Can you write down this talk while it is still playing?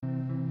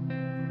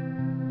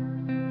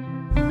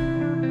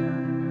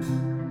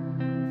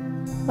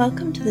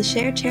Welcome to the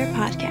Share Chair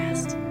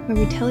podcast, where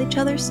we tell each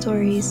other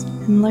stories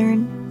and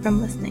learn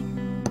from listening.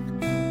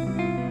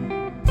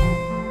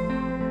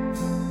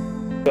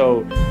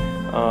 So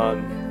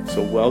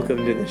welcome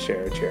to the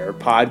Share Chair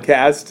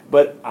podcast.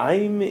 But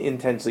I'm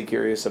intensely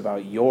curious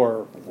about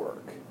your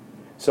work.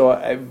 So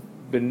I've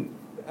been,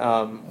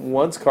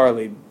 once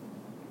Carly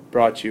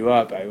brought you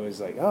up, I was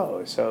like,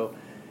 oh, so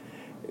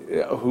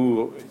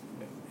who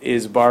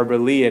is Barbara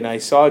Lee? And I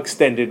saw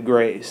Extended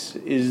Grace.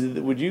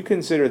 Would you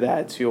consider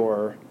that's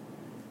your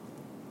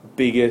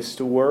biggest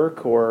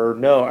work, or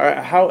no?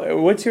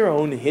 What's your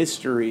own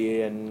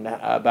history and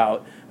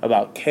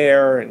about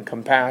care and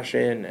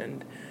compassion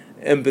and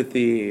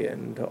empathy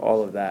and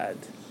all of that?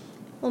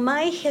 Well,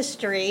 my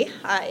history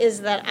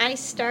is that I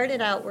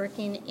started out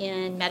working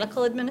in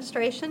medical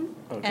administration,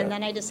 Okay. and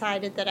then I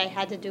decided that I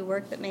had to do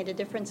work that made a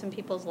difference in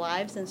people's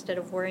lives instead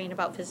of worrying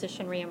about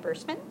physician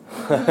reimbursement.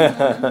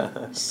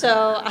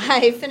 So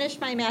I finished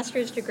my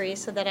master's degree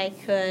so that I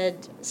could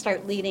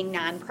start leading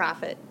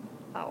nonprofit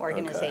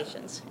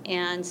organizations.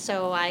 And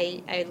so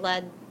I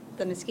led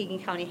the Muskegon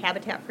County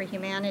Habitat for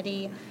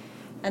Humanity.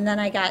 And then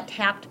I got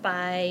tapped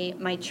by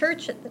my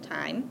church at the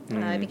time.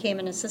 I became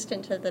an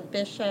assistant to the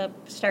bishop,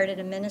 started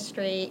a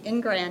ministry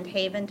in Grand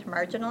Haven to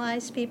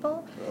marginalized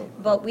people.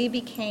 But we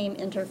became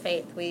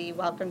interfaith. We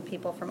welcomed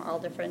people from all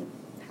different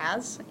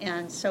paths.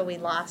 And so we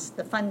lost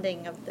the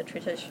funding of the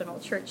traditional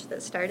church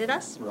that started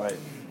us. Right.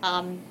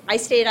 I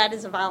stayed out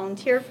as a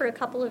volunteer for a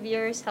couple of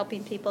years,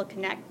 helping people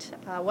connect.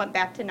 Went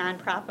back to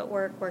nonprofit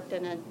work, worked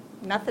in a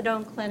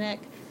methadone clinic,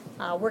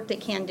 worked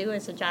at Can Do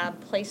as a job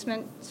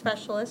placement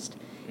specialist.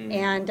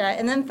 And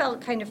then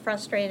felt kind of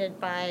frustrated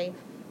by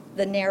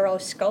the narrow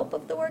scope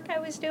of the work I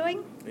was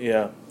doing.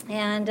 Yeah.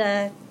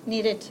 And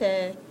needed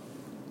to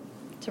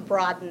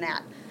broaden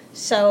that.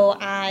 So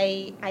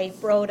I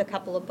wrote a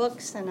couple of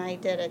books, and I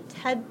did a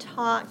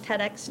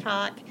TEDx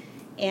talk,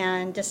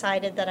 and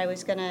decided that I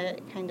was going to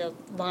kind of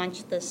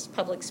launch this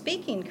public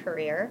speaking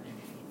career,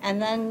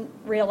 and then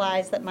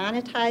realized that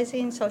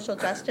monetizing social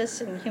justice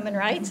and human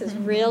rights is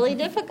really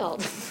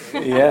difficult.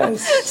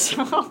 Yes.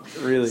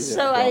 Really difficult.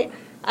 So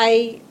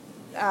I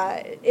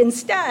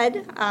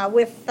instead,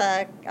 with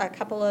a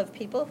couple of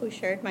people who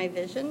shared my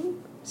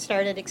vision,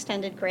 started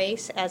Extended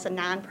Grace as a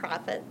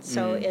nonprofit.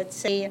 So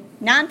it's a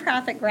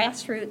nonprofit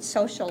grassroots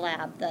social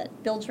lab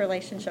that builds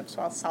relationships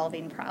while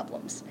solving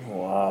problems.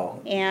 Wow.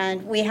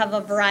 And we have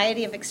a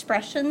variety of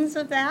expressions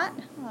of that,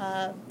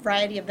 a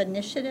variety of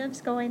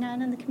initiatives going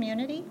on in the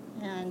community,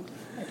 and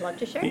I'd love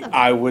to share them.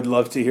 I would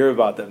love to hear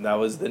about them. That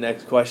was the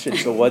next question.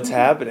 So what's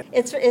happening?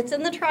 It's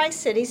in the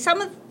Tri-City.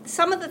 Some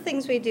of the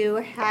things we do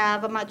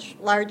have a much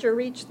larger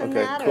reach than Okay,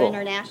 that, cool. or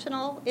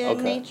international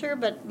in nature,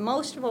 but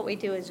most of what we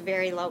do is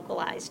very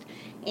localized.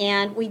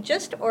 And we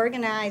just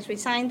we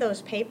signed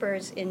those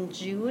papers in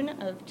June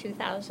of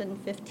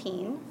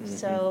 2015,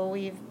 so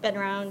we've been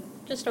around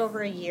just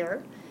over a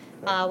year.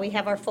 We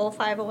have our full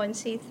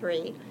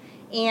 501c3.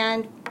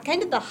 And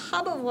kind of the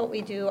hub of what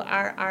we do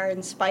are our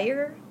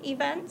Inspire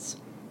events.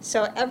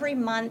 So every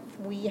month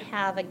we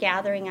have a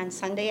gathering on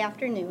Sunday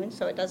afternoon,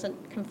 so it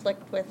doesn't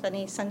conflict with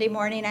any Sunday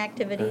morning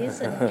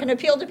activities, and can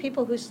appeal to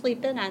people who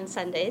sleep in on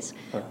Sundays,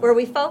 where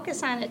we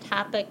focus on a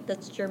topic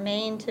that's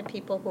germane to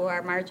people who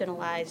are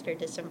marginalized or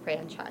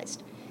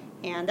disenfranchised.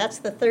 And that's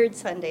the third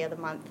Sunday of the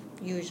month,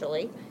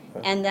 usually.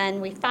 And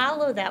then we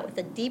follow that with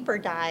a deeper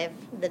dive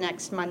the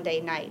next Monday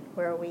night,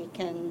 where we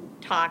can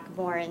talk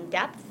more in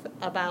depth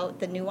about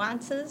the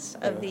nuances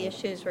of the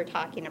issues we're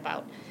talking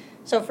about.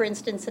 So, for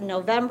instance, in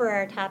November,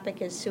 our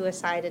topic is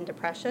suicide and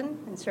depression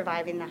and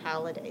surviving the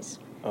holidays.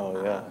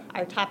 Oh, yeah.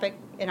 Our topic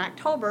in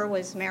October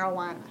was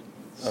marijuana.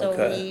 So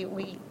Okay.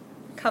 we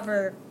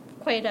cover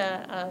quite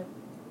a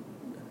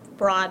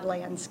broad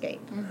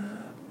landscape.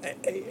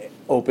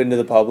 Open to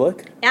the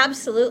public?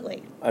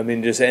 Absolutely. I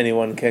mean, just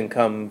anyone can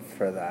come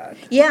for that.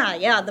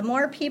 Yeah. The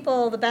more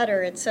people, the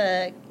better. It's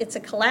a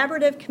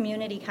collaborative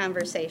community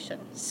conversation.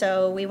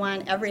 So we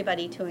want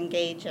everybody to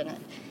engage in it.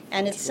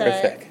 And it's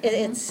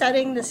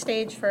setting the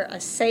stage for a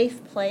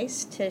safe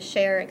place to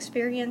share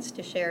experience,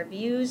 to share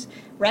views,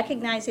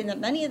 recognizing that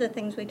many of the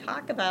things we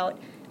talk about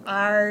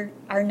are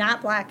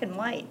not black and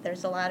white.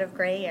 There's a lot of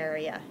gray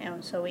area,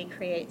 and so we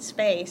create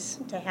space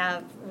to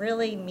have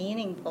really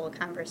meaningful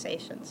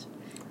conversations.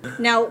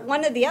 Now,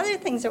 one of the other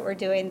things that we're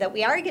doing that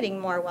we are getting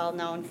more well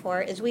known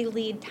for is we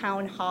lead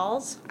town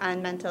halls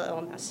on mental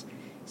illness.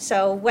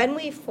 So when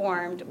we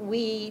formed,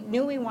 we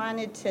knew we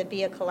wanted to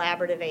be a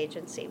collaborative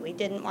agency. We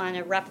didn't want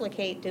to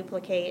replicate,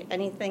 duplicate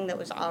anything that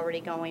was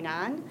already going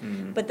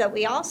on, but that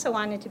we also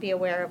wanted to be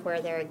aware of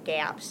where there are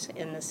gaps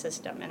in the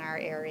system in our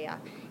area.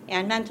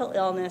 And mental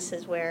illness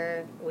is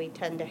where we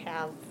tend to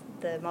have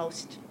the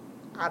most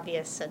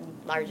obvious and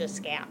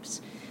largest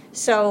gaps.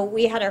 So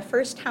we had our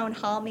first town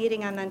hall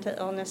meeting on mental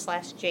illness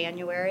last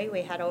January.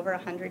 We had over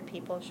 100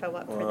 people show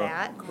up for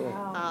that.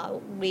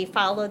 Wow. We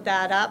followed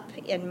that up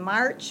in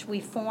March. We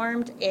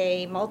formed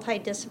a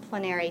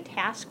multidisciplinary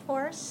task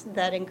force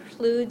that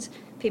includes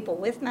people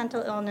with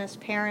mental illness,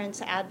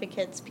 parents,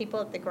 advocates,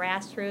 people at the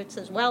grassroots,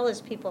 as well as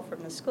people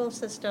from the school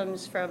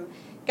systems, from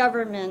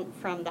government,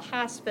 from the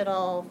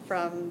hospital,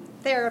 from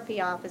therapy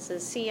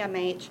offices,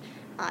 CMH.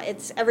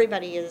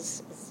 Everybody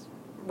is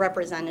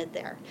represented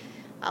there.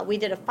 We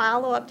did a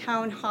follow-up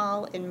town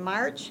hall in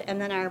March,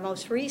 and then our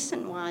most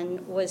recent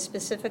one was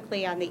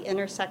specifically on the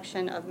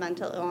intersection of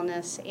mental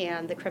illness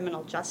and the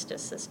criminal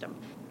justice system.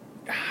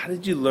 How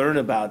did you learn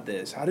about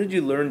this? How did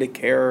you learn to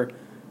care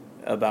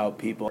about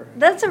people?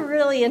 That's a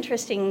really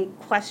interesting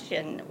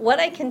question. What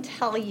I can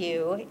tell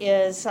you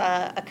is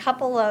a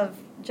couple of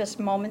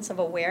just moments of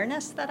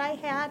awareness that I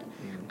had.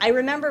 I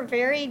remember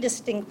very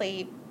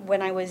distinctly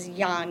when I was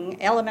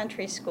young,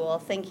 elementary school,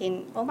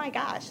 thinking, oh my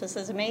gosh, this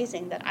is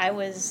amazing that I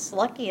was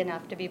lucky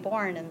enough to be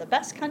born in the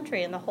best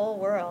country in the whole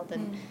world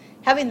and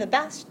having the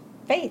best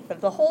faith of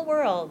the whole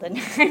world, and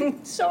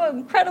I'm so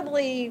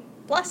incredibly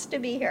blessed to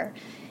be here.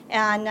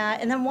 And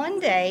then one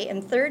day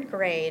in third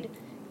grade,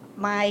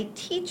 my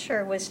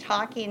teacher was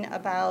talking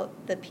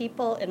about the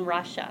people in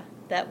Russia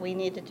that we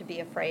needed to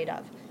be afraid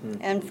of.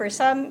 And for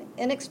some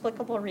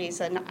inexplicable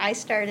reason, I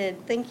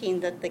started thinking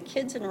that the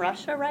kids in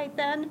Russia right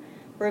then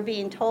were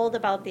being told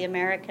about the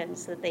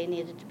Americans that they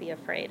needed to be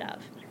afraid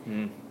of.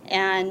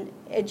 And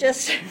it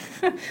just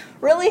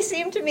really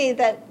seemed to me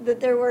that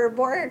there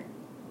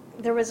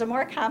was a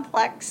more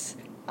complex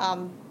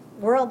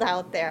world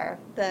out there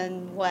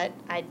than what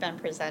I'd been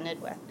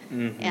presented with.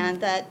 And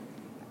that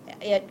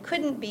it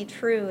couldn't be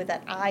true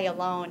that I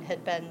alone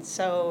had been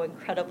so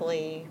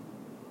incredibly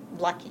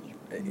lucky,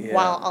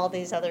 while all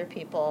these other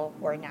people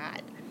were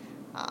not.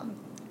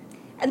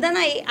 And then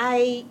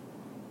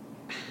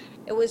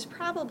it was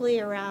probably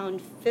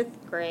around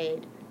 5th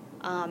grade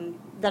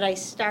that I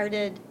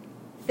started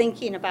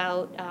thinking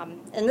about,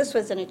 and this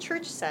was in a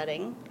church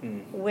setting,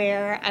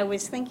 where I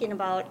was thinking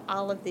about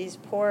all of these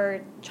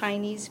poor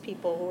Chinese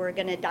people who were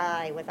going to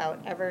die without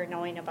ever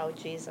knowing about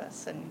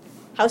Jesus, and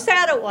how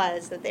sad it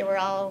was that they were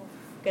all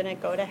going to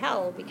go to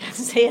hell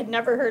because they had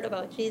never heard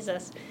about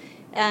Jesus.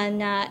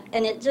 And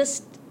it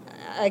just,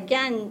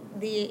 again,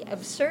 the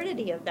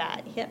absurdity of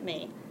that hit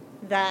me,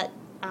 that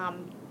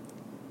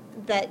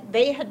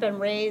they had been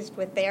raised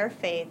with their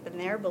faith and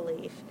their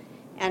belief,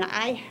 and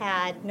I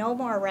had no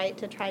more right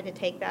to try to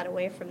take that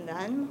away from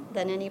them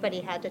than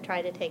anybody had to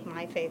try to take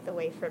my faith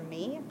away from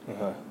me.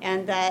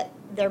 And that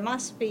there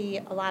must be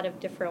a lot of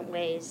different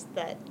ways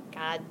that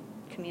God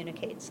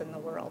communicates in the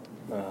world,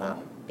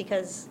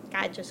 because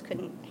God just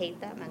couldn't hate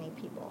that many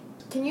people.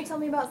 Can you tell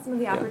me about some of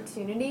the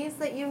opportunities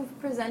that you've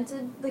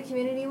presented the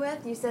community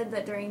with? You said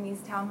that during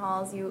these town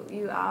halls you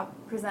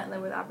present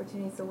them with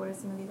opportunities, so what are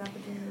some of these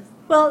opportunities?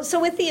 Well, so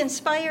with the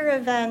Inspire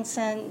events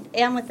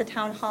and with the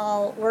town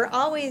hall, we're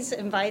always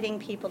inviting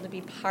people to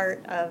be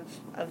part of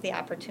the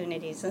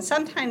opportunities. And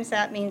sometimes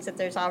that means that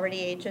there's already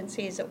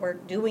agencies that we're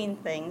doing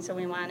things, and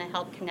we want to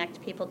help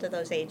connect people to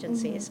those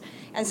agencies.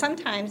 And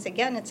sometimes,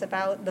 again, it's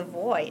about the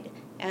void,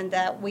 and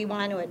that we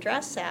want to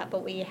address that,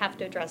 but we have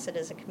to address it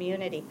as a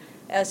community,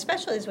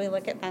 especially as we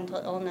look at mental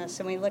illness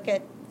and we look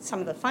at some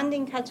of the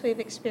funding cuts we've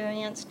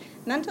experienced.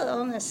 Mental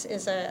illness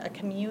is a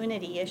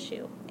community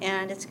issue,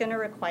 and it's going to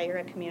require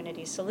a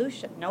community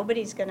solution.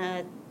 Nobody's going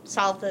to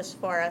solve this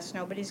for us.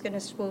 Nobody's going to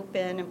swoop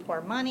in and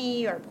pour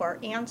money or pour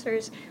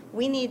answers.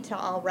 We need to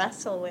all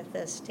wrestle with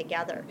this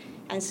together.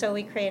 And so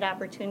we create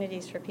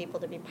opportunities for people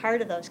to be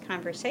part of those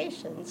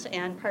conversations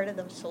and part of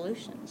those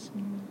solutions.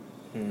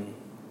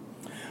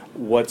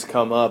 What's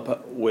come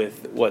up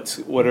with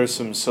what are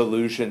some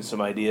solutions,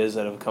 some ideas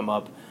that have come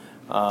up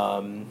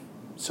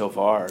so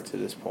far to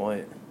this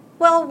point?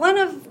 Well,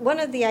 one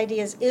of the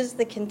ideas is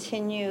the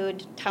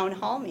continued town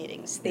hall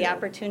meetings, the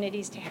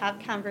opportunities to have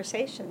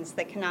conversations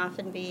that can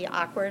often be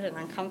awkward and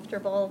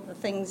uncomfortable, the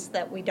things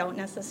that we don't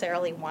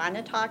necessarily want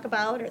to talk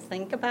about or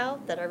think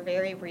about that are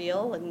very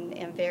real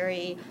and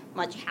very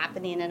much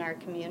happening in our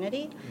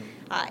community.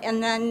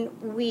 And then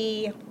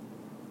we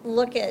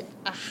look at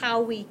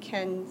how we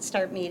can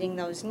start meeting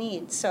those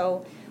needs.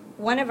 So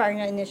one of our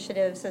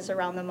initiatives is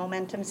around the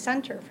Momentum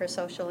Center for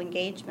Social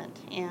Engagement,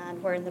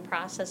 and we're in the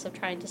process of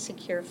trying to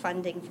secure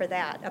funding for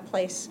that, a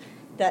place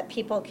that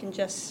people can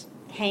just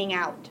hang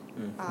out,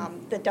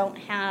 that don't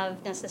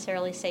have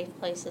necessarily safe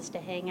places to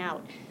hang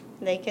out.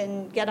 They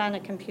can get on a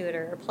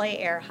computer or play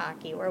air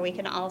hockey, where we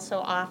can also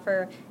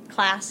offer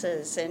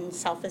classes in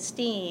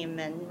self-esteem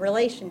and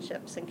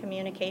relationships and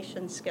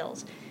communication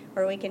skills,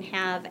 where we can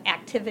have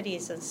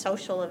activities and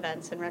social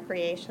events and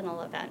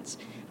recreational events.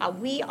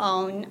 We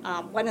own,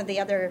 one of the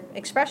other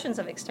expressions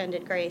of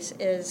Extended Grace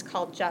is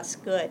called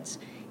Just Goods.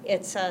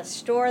 It's a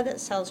store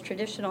that sells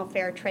traditional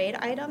fair trade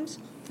items,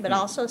 but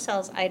also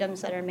sells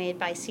items that are made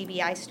by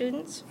CBI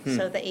students,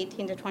 so the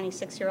 18 to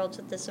 26-year-olds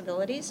with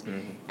disabilities,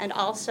 and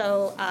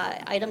also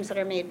items that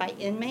are made by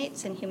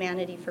inmates and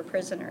Humanity for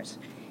Prisoners.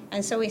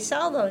 And so we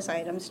sell those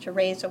items to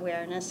raise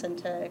awareness and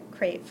to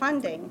create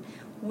funding.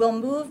 We'll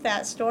move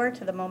that store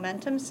to the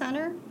Momentum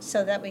Center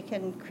so that we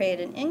can create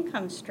an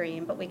income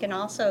stream, but we can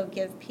also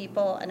give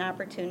people an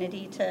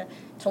opportunity to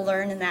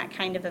learn in that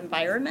kind of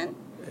environment.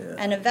 Yeah.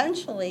 And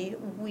eventually,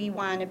 we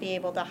want to be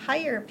able to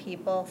hire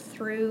people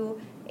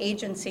through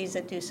agencies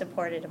that do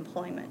supported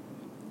employment.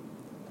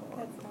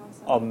 That's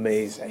awesome.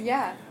 Amazing.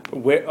 Yeah.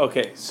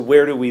 So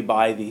where do we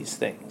buy these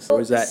things?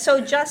 Or is that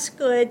So Just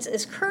Goods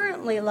is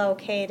currently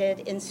located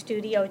in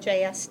Studio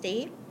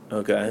JSD,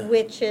 okay?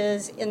 which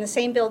is in the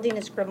same building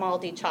as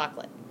Grimaldi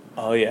Chocolate.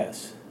 Oh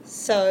yes.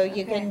 So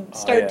you Okay. can Oh,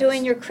 start yes.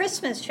 doing your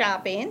Christmas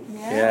shopping.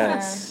 Yeah.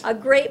 Yes. A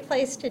great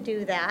place to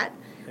do that.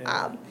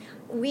 Yeah.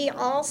 We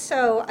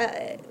also,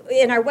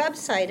 in our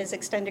website is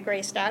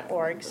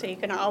extendedgrace.org, so you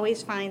can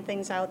always find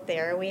things out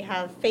there. We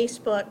have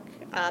Facebook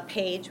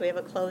page, we have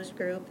a closed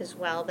group as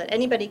well that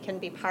anybody can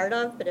be part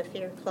of, but if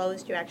you're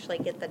closed, you actually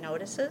get the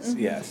notices.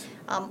 Yes.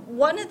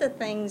 One of the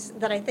things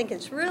that I think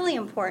is really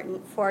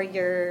important for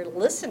your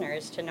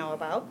listeners to know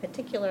about,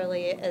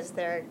 particularly as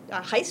they're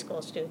high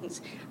school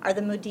students, are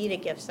the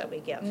mudita gifts that we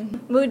give.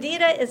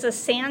 Mudita is a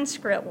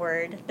Sanskrit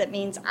word that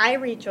means I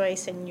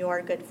rejoice in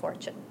your good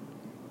fortune.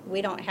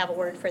 We don't have a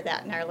word for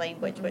that in our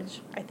language, which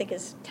I think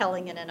is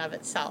telling in and of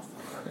itself.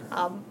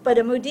 But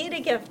a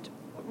mudita gift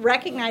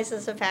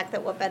recognizes the fact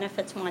that what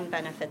benefits one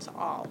benefits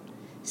all.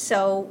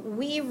 So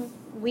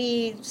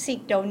we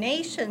seek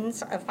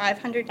donations of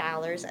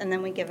 $500 and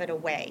then we give it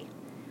away.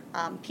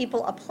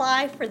 People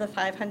apply for the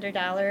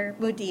 $500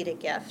 mudita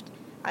gift.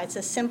 It's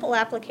a simple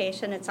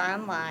application, it's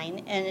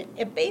online, and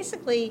it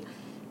basically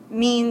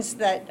means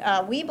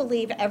that we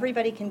believe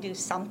everybody can do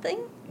something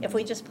if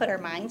we just put our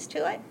minds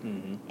to it.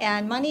 Mm-hmm.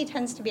 And money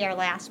tends to be our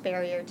last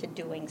barrier to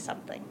doing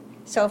something.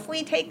 So if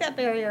we take that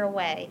barrier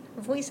away,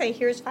 if we say,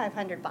 here's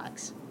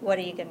 $500, what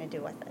are you going to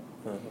do with it?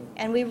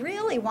 And we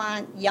really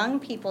want young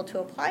people to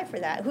apply for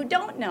that who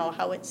don't know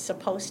how it's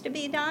supposed to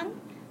be done,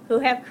 who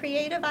have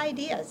creative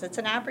ideas. It's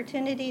an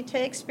opportunity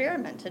to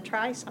experiment, to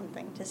try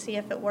something, to see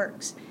if it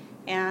works.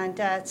 And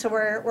so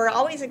we're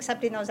always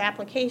accepting those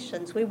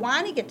applications. We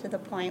want to get to the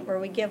point where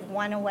we give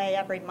one away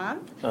every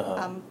month.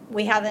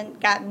 We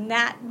haven't gotten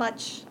that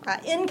much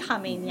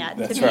incoming yet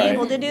That's to be right.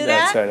 able to do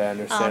That's that. right, I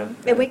understand.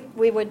 And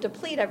we would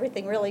deplete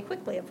everything really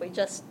quickly if we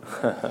just,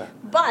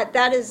 but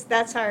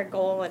that's our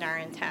goal and our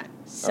intent.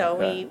 So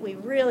Okay. we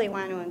really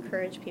want to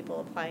encourage people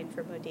applying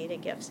for mudita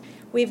gifts.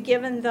 We've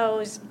given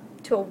those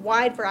to a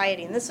wide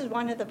variety, and this is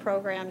one of the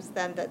programs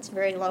then that's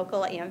very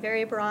local and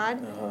very broad.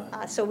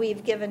 So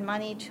we've given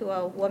money to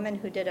a woman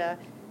who did a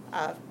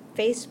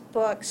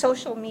Facebook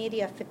social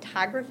media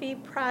photography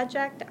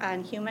project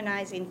on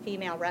humanizing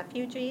female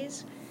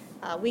refugees.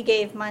 We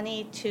gave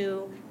money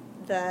to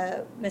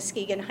the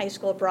Muskegon High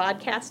School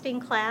broadcasting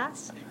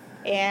class.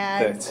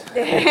 And That's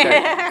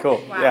okay,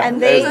 cool. Wow. Yeah,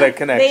 and there's they the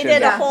connection. did a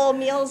there. whole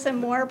Meals and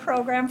More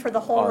program for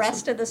the whole Awesome.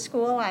 rest of the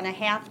school on a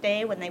half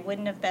day when they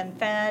wouldn't have been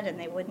fed and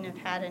they wouldn't have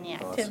had any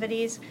Awesome.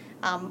 activities.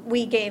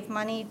 We gave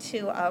money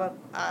to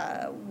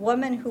a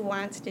woman who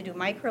wants to do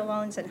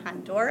microloans in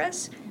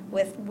Honduras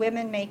with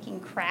women making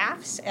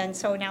crafts, and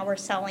so now we're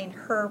selling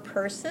her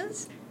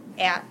purses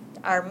at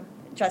our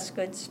Just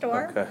Goods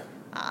store. Okay.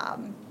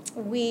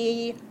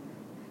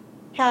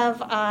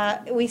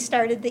 We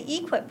started the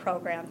eQuip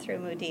program through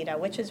Mudita,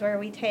 which is where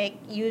we take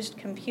used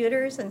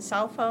computers and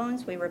cell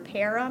phones, we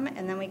repair them,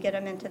 and then we get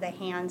them into the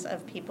hands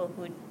of people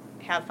who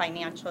have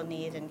financial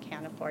need and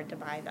can't afford to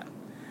buy them.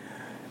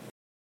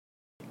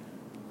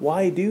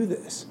 Why do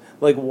this?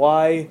 Like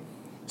why?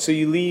 So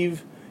you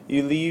leave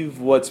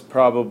what's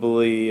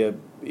probably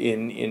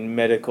in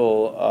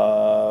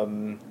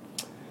medical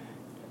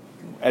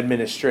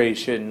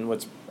administration.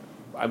 What's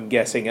I'm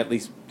guessing at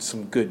least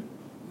some good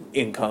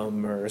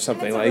income or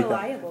something it's like that.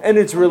 reliable And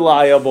it's income.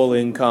 reliable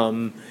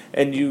income,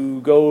 and you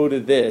go to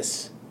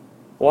this.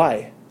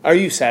 Why? Are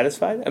you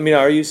satisfied? I mean,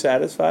 are you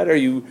satisfied? Are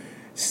you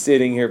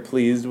sitting here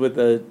pleased with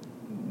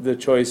the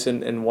choice,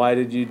 and why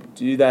did you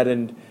do that?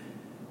 And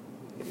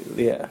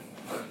yeah.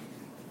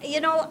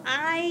 You know,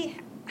 I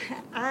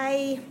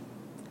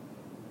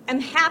am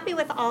happy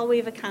with all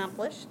we've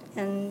accomplished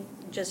in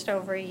just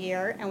over a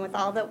year and with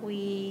all that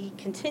we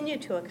continue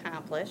to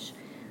accomplish.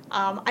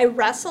 I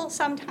wrestle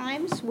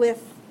sometimes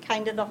with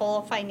kind of the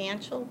whole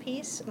financial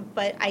piece,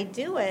 but I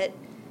do it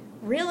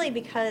really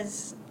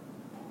because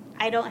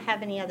I don't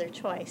have any other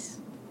choice.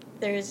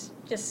 There's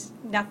just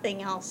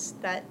nothing else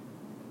that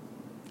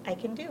I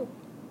can do.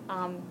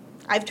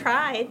 I've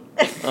tried,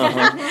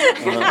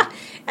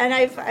 and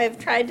I've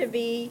tried to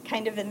be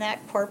kind of in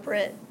that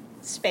corporate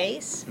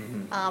space.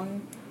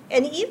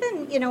 And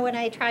even, you know, when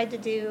I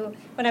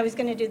was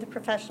going to do the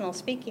professional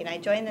speaking, I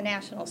joined the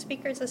National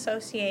Speakers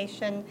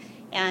Association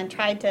and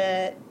tried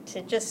to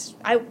just,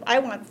 I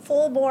went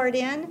full board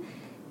in,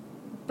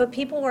 but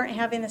people weren't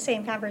having the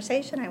same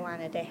conversation I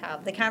wanted to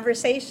have. The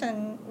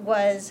conversation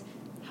was,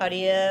 how do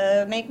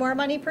you make more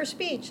money per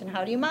speech, and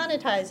how do you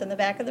monetize in the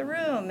back of the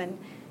room? And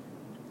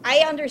I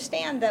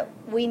understand that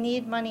we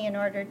need money in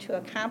order to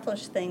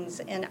accomplish things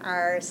in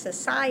our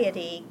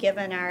society,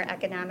 given our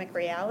economic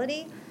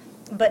reality.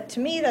 But to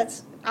me,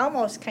 that's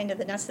almost kind of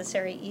the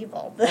necessary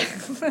evil.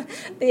 The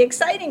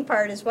exciting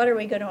part is what are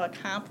we going to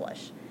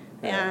accomplish?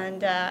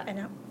 And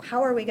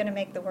how are we going to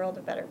make the world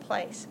a better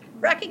place?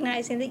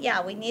 Recognizing that,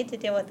 yeah, we need to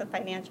deal with the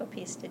financial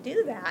piece to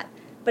do that,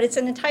 but it's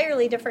an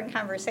entirely different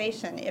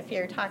conversation if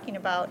you're talking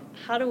about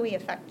how do we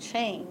affect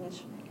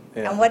change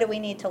and what do we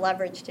need to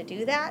leverage to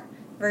do that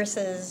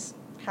versus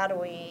how do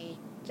we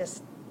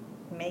just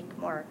make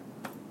more.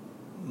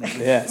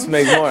 Yes,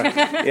 make more.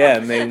 Yeah,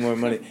 make more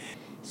money.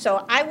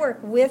 So I work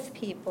with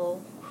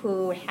people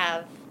who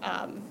have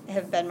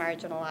been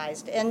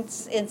marginalized. And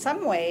in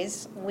some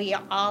ways, we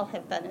all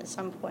have been at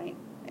some point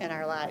in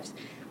our lives.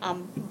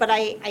 But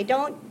I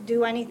don't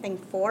do anything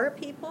for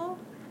people.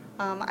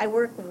 I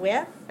work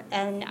with,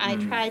 and I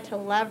try to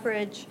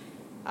leverage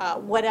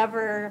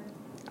whatever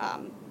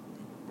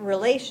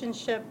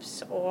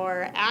relationships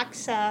or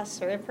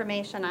access or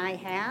information I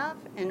have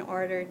in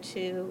order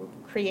to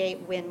create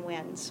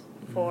win-wins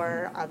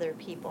for other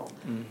people.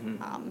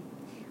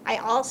 I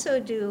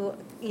also do,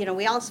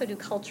 we also do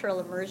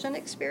cultural immersion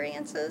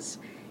experiences,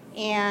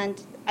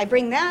 and I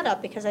bring that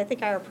up because I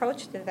think our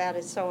approach to that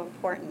is so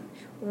important.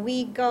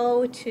 We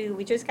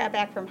just got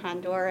back from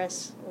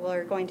Honduras,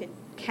 we're going to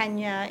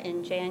Kenya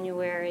in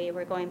January,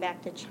 we're going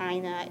back to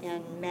China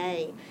in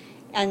May,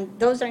 and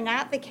those are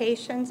not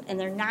vacations and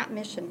they're not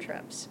mission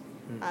trips.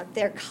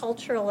 They're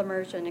cultural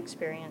immersion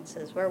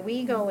experiences where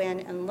we go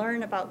in and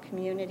learn about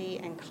community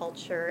and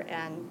culture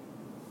and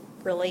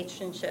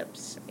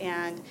relationships,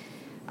 and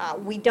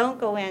we don't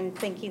go in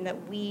thinking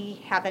that we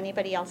have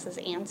anybody else's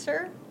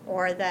answer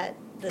or that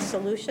the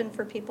solution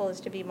for people is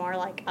to be more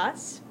like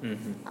us.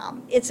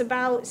 It's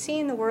about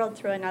seeing the world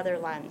through another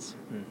lens,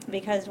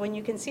 because when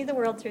you can see the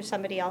world through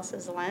somebody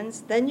else's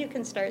lens, then you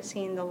can start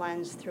seeing the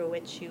lens through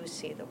which you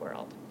see the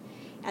world.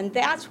 And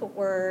that's what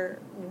we're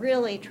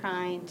really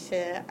trying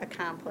to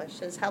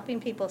accomplish, is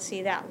helping people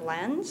see that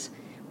lens,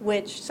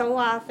 which so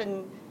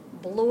often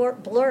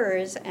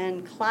blurs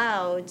and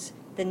clouds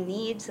the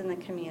needs in the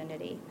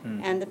community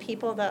and the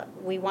people that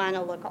we want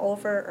to look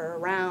over or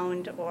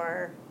around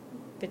or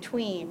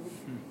between.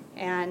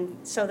 And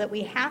so that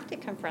we have to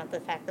confront the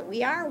fact that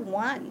we are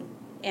one,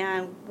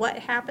 and what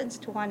happens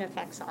to one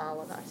affects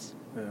all of us.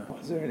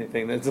 Is there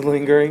anything that's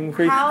lingering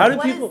for you?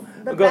 What is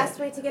the best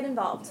way to get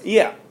involved?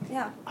 Yeah.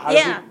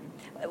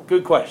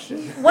 Good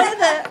question.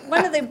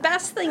 One of the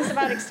best things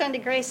about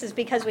Extended Grace is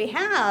because we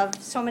have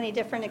so many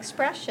different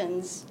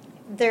expressions,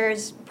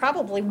 there's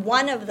probably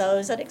one of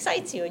those that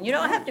excites you, and you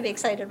don't have to be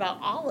excited about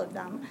all of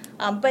them,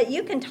 but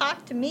you can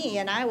talk to me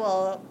and I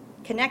will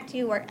connect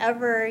you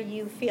wherever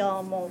you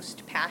feel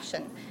most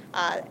passion.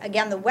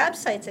 Again, the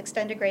website's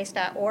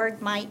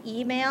extendedgrace.org. My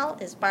email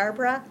is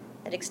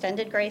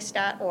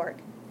barbara@extendedgrace.org.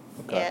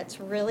 Okay. It's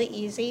really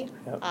easy.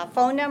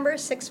 Phone number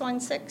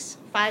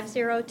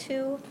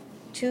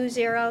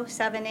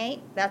 616-502-2078.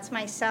 That's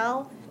my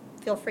cell.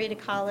 Feel free to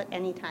call at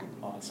any time.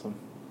 Awesome.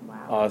 Wow.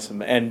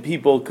 Awesome. And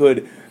people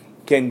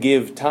can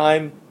give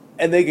time,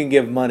 and they can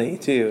give money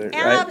too, right?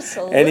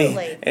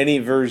 Absolutely. Any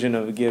version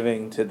of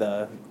giving to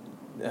the.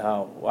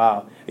 Oh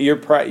wow!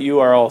 You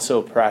are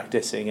also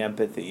practicing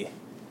empathy.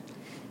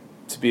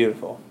 It's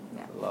beautiful.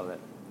 Yeah. I love it.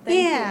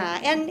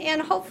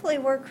 And hopefully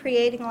we're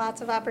creating lots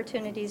of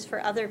opportunities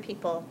for other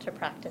people to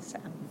practice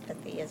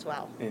empathy as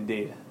well.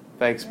 Indeed.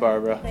 Thanks,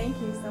 Barbara. Thank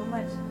you so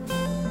much.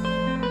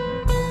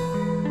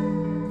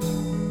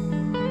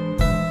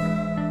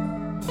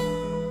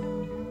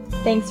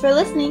 Thanks for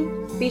listening.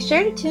 Be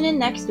sure to tune in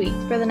next week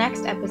for the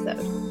next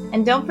episode.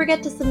 And don't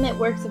forget to submit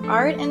works of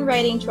art and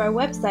writing to our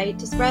website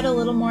to spread a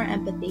little more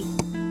empathy.